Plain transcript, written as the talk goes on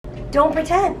Don't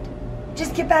pretend.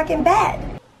 Just get back in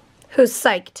bed. Who's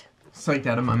psyched? Psyched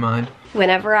out of my mind.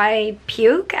 Whenever I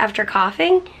puke after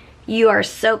coughing, you are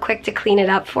so quick to clean it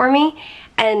up for me.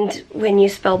 And when you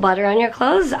spill butter on your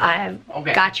clothes, I've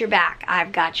got your back.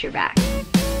 I've got your back.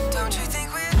 Don't you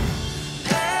think we're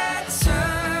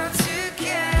better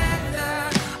together?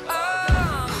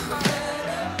 Oh,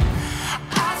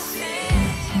 I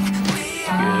think we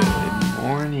are. Good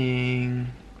morning.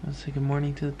 Let's say good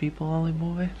morning to the people, Ollie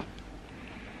boy.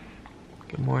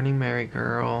 Good morning, Mary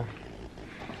girl.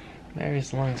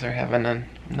 Mary's lungs are having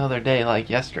another day like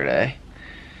yesterday.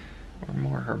 Or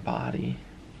more her body.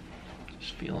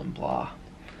 Just feeling blah.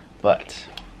 But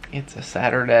it's a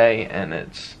Saturday and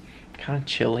it's kind of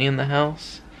chilly in the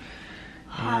house.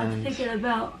 I'm thinking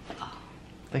about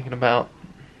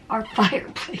our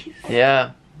fireplace.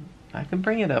 Yeah, I can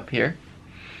bring it up here.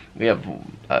 We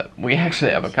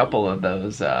actually have a couple of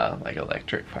those like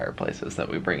electric fireplaces that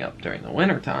we bring up during the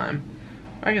winter time.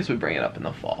 I guess we bring it up in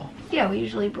the fall. Yeah, we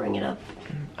usually bring it up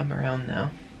I'm around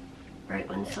now. right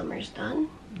when summer's done.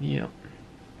 Yep.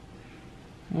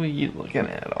 What are you looking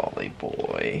at, Ollie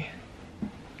boy?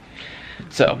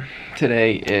 So,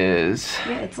 today is...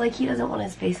 Yeah, it's like he doesn't want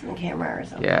his face in the camera or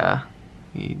something. Yeah,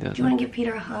 he doesn't. Do you want to give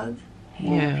Peter a hug?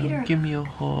 Hey, Yeah, Peter. give me a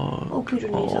hug. Oh, Peter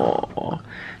needs a hug.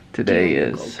 Today Peter,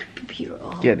 is go, Peter, a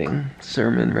hug. getting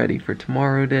sermon ready for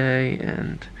tomorrow day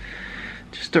and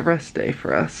just a rest day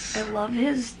for us. I love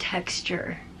his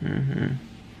texture.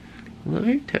 Love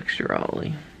your texture,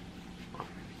 Ollie.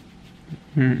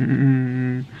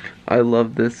 I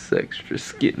love this extra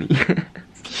skinny.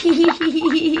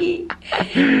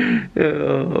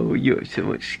 Oh, you have so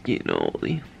much skin,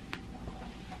 Ollie.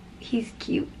 He's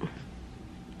cute.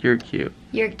 You're cute.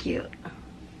 You're cute.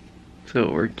 So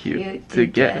we're cute, Cute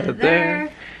together.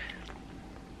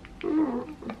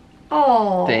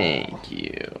 Oh. Thank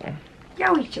you.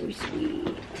 You're so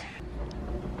sweet.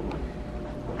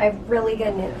 I have really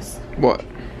good news. What?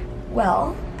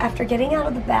 Well, after getting out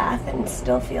of the bath and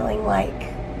still feeling like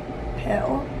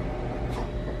poo,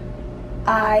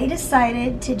 I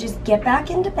decided to just get back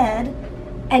into bed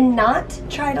and not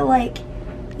try to, like,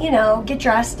 you know, get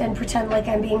dressed and pretend like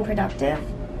I'm being productive.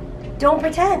 Don't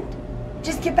pretend.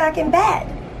 Just get back in bed.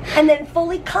 And then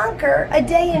fully conquer a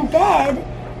day in bed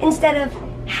instead of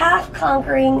half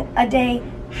conquering a day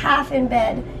half in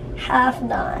bed, half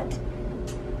not.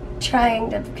 Trying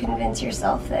to convince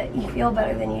yourself that you feel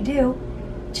better than you do.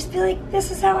 Just be like,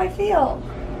 this is how I feel.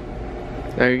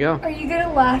 There you go. Are you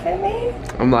gonna laugh at me?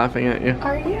 I'm laughing at you.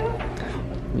 Are you?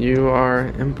 You are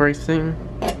embracing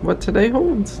what today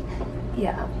holds.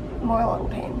 Yeah, more lung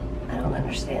pain. I don't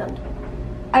understand.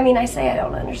 I mean, I say I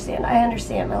don't understand. I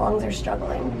understand my lungs are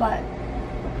struggling, but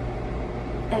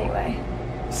anyway.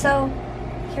 So,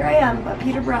 here I am, but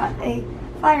Peter brought a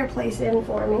fireplace in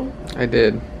for me. I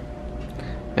did.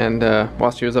 And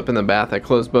while she was up in the bath, I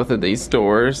closed both of these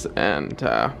doors and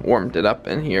warmed it up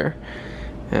in here.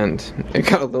 And it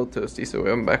got a little toasty, so we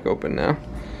have them back open now.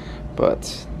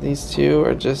 But these two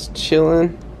are just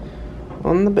chilling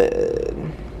on the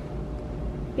bed.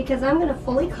 Because I'm gonna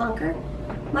fully conquer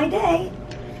my day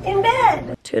in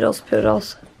bed. Toodles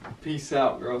poodles. Peace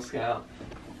out, Girl Scout.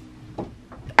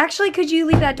 Actually, could you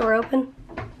leave that door open?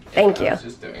 Thank you. I was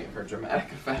just doing it for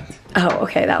dramatic effect. Oh,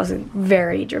 okay, that was a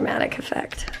very dramatic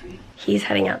effect. He's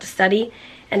heading out to study,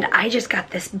 and I just got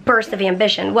this burst of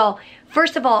ambition. Well,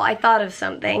 first of all, I thought of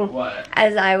something. What?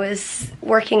 As I was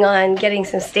working on getting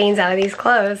some stains out of these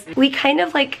clothes. We kind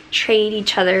of like trade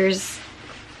each other's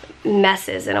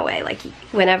messes in a way. Like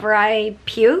whenever I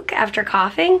puke after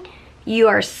coughing, you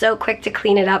are so quick to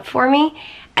clean it up for me.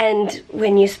 And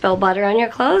when you spill butter on your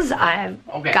clothes, I've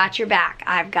got your back.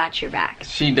 I've got your back.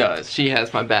 She does. She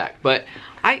has my back. But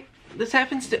this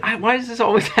happens to, why does this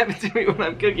always happen to me when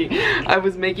I'm cooking? I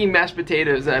was making mashed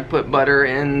potatoes and I put butter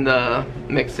in the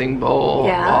mixing bowl.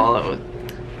 Yeah.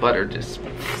 Butter just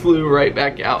flew right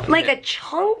back out. Like a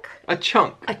chunk? A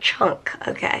chunk. A chunk,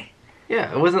 okay.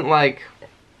 Yeah, it wasn't like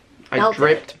I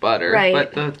dripped butter, right.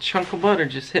 but the chunk of butter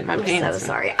just hit my pants. I'm so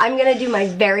sorry. I'm gonna do my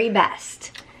very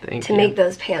best to make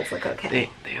those pants look okay.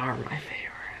 They are my favorite.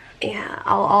 Yeah,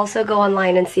 I'll also go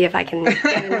online and see if I can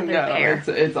get another pair.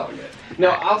 It's all good. No,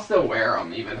 I'll still wear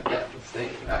them even if they have the stain.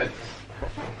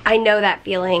 I know that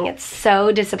feeling. It's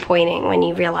so disappointing when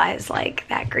you realize like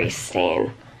that grease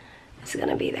stain is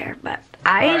gonna be there. But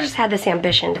I just had this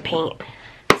ambition to paint,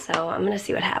 so I'm gonna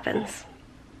see what happens.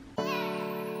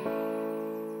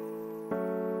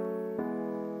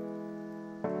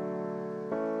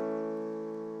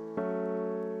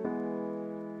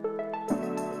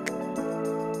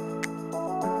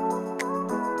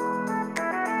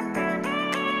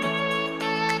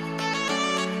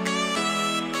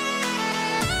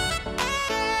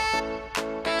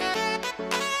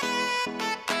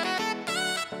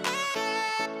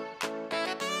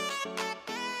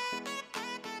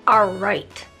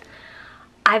 Alright,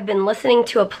 I've been listening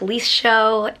to a police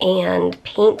show and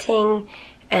painting,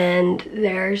 and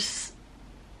there's,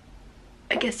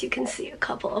 I guess you can see a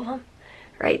couple of them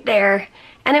right there,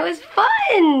 and it was fun.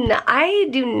 I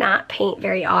do not paint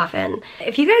very often.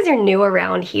 If you guys are new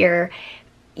around here,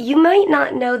 you might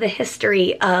not know the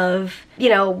history of, you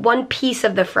know, one piece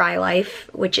of the Frey Life,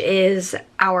 which is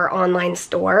our online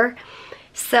store.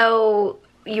 So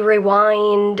you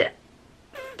rewind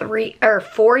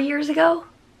 4 years ago?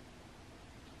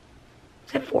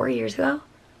 Is it 4 years ago?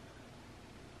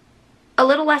 A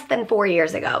little less than 4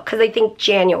 years ago, because I think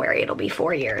January it'll be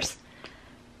 4 years.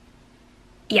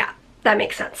 Yeah, that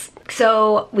makes sense.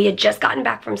 So we had just gotten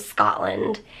back from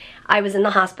Scotland. I was in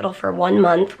the hospital for 1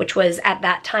 month, which was at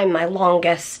that time my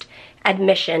longest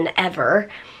admission ever.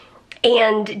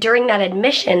 And during that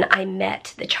admission, I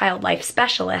met the child life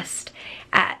specialist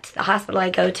at the hospital I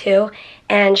go to,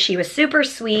 and she was super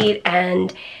sweet,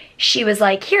 and she was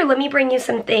like, here, let me bring you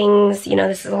some things, you know,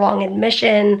 this is a long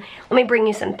admission, let me bring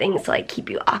you some things to like keep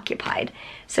you occupied.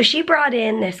 So she brought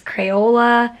in this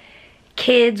Crayola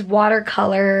kids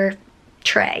watercolor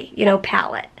tray, you know,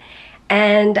 palette.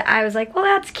 And I was like, well,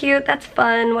 that's cute, that's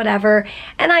fun, whatever.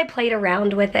 And I played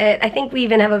around with it. I think we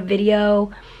even have a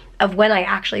video of when I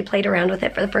actually played around with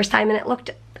it for the first time, and it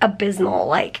looked abysmal,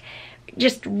 like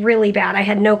just really bad. I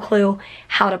had no clue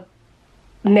how to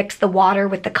mix the water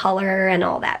with the color and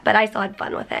all that, but I still had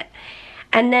fun with it.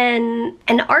 And then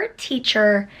an art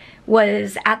teacher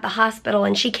was at the hospital,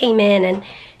 and she came in and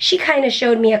she kind of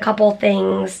showed me a couple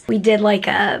things. We did like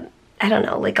a, I don't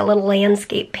know, like a little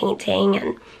landscape painting,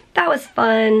 and that was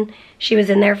fun. She was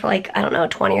in there for like, I don't know,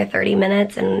 20 or 30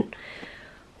 minutes and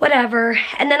whatever.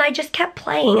 And then I just kept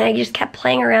playing. I just kept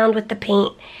playing around with the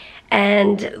paint.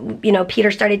 And, you know,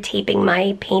 Peter started taping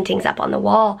my paintings up on the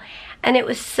wall. And it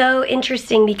was so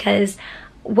interesting because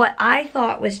what I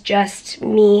thought was just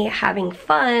me having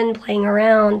fun, playing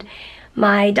around,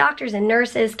 my doctors and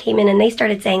nurses came in and they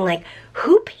started saying like,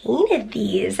 who painted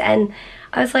these? And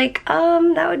I was like,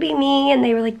 that would be me. And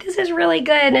they were like, this is really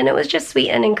good. And it was just sweet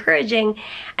and encouraging.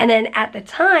 And then at the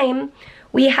time,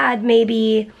 we had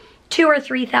maybe 2,000 or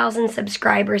 3,000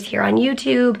 subscribers here on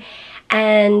YouTube.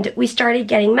 And we started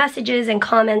getting messages and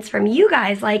comments from you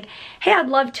guys like, hey, I'd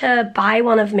love to buy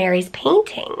one of Mary's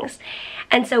paintings.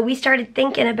 And so we started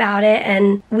thinking about it,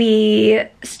 and we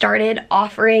started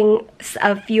offering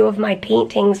a few of my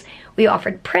paintings. We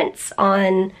offered prints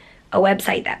on a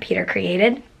website that Peter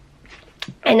created.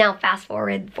 And now fast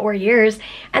forward 4 years,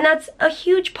 and that's a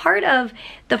huge part of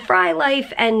the Frey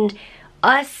Life and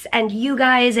us and you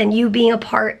guys, and you being a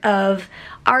part of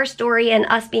our story and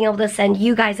us being able to send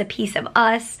you guys a piece of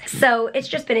us. So it's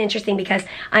just been interesting because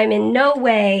I'm in no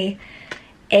way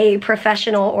a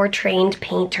professional or trained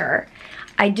painter.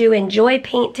 I do enjoy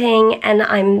painting, and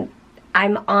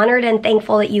I'm honored and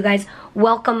thankful that you guys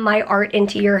welcome my art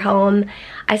into your home.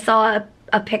 I saw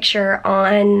a picture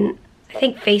on, I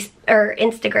think,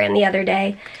 Instagram the other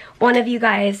day. One of you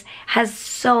guys has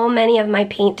so many of my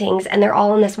paintings, and they're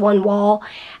all on this one wall,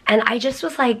 and I just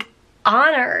was like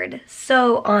honored,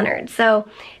 so honored. So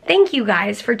thank you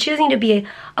guys for choosing to be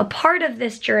a part of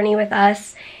this journey with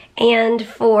us, and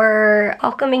for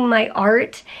welcoming my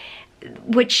art,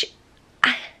 which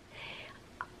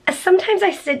sometimes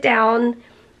I sit down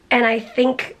and I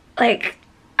think like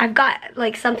I've got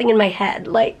like something in my head,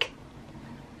 like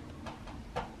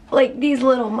these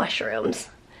little mushrooms.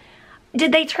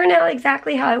 Did they turn out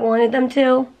exactly how I wanted them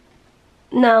to?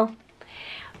 No.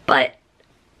 But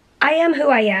I am who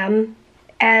I am,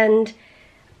 and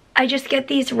I just get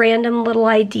these random little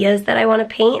ideas that I want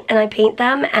to paint, and I paint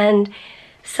them, and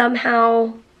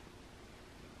somehow,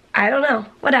 I don't know,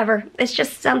 whatever. It's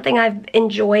just something I've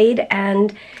enjoyed,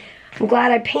 and I'm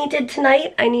glad I painted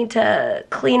tonight. I need to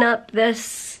clean up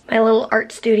my little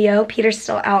art studio. Peter's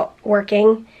still out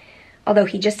working. Although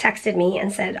he just texted me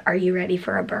and said, are you ready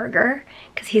for a burger?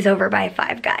 Because he's over by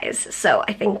Five Guys. So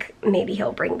I think maybe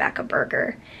he'll bring back a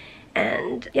burger.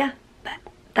 And yeah, but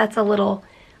that's a little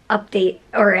update,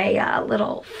 or a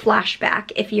little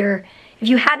flashback. If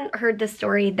you hadn't heard the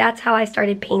story, that's how I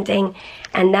started painting.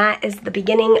 And that is the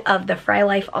beginning of the Frey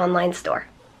Life online store.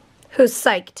 Who's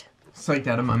psyched? Psyched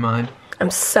out of my mind. I'm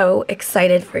so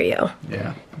excited for you.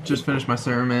 Yeah, just finished my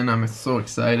sermon. I'm so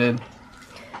excited.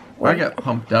 I get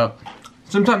pumped up.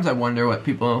 Sometimes I wonder what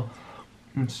people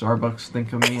in Starbucks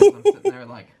think of me as I'm sitting there,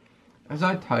 like, as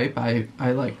I type, I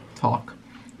like talk.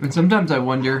 And sometimes I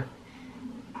wonder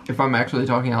if I'm actually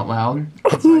talking out loud.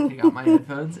 And so I take out my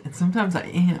headphones, and sometimes I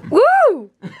am.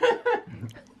 Woo!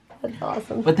 That's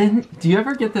awesome. But then, do you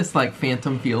ever get this like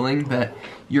phantom feeling that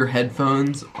your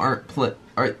headphones are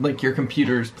like your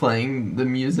computer's playing the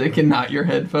music and not your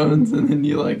headphones, and then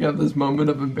you like have this moment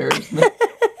of embarrassment?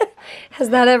 Has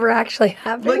that ever actually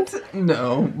happened? Like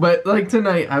no, but like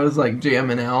tonight I was like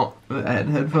jamming out. I had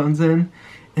headphones in,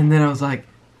 and then I was like,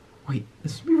 wait,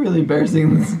 this would be really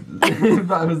embarrassing if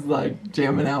I was like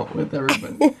jamming out with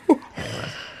everybody.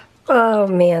 Oh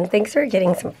man, thanks for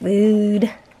getting some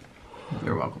food.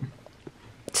 You're welcome.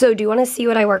 So do you want to see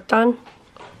what I worked on?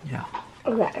 Yeah.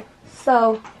 Okay.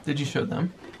 So Did you show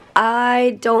them?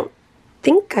 I don't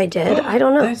think I did. I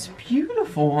don't know. That's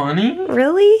beautiful, honey.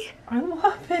 Really? I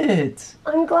love it.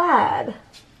 I'm glad.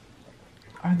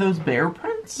 Are those bear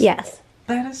prints? Yes.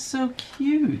 That is so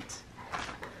cute.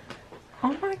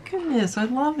 Oh my goodness, I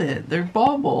love it. They're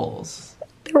baubles.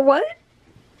 They're what?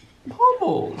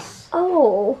 Baubles.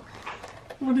 Oh.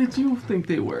 What did you think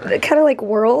they were? They're kind of like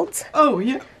worlds. Oh,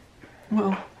 yeah.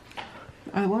 Well,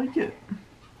 I like it.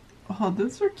 Oh,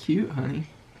 those are cute, honey.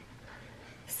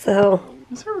 So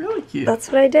Those are really cute.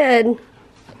 that's what I did.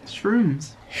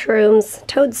 Shrooms. Shrooms,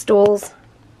 toadstools,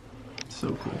 So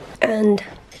cool. and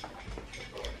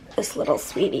this little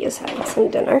sweetie is having some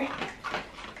dinner.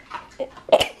 He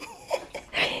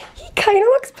kind of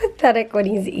looks pathetic when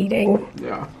he's eating.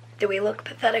 Yeah. Do we look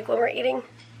pathetic when we're eating?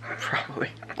 Probably.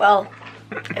 Well,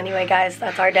 anyway, guys,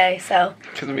 that's our day, so.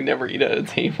 Because we never eat at a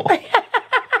table.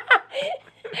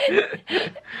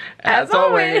 As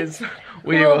always,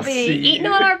 we we'll will be see eating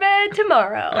you. on our bed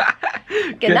tomorrow.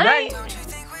 Good night. Don't you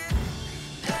think we're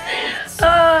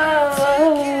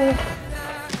Oh.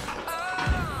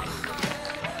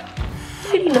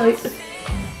 Nighty night.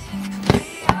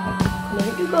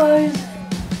 Night, you guys.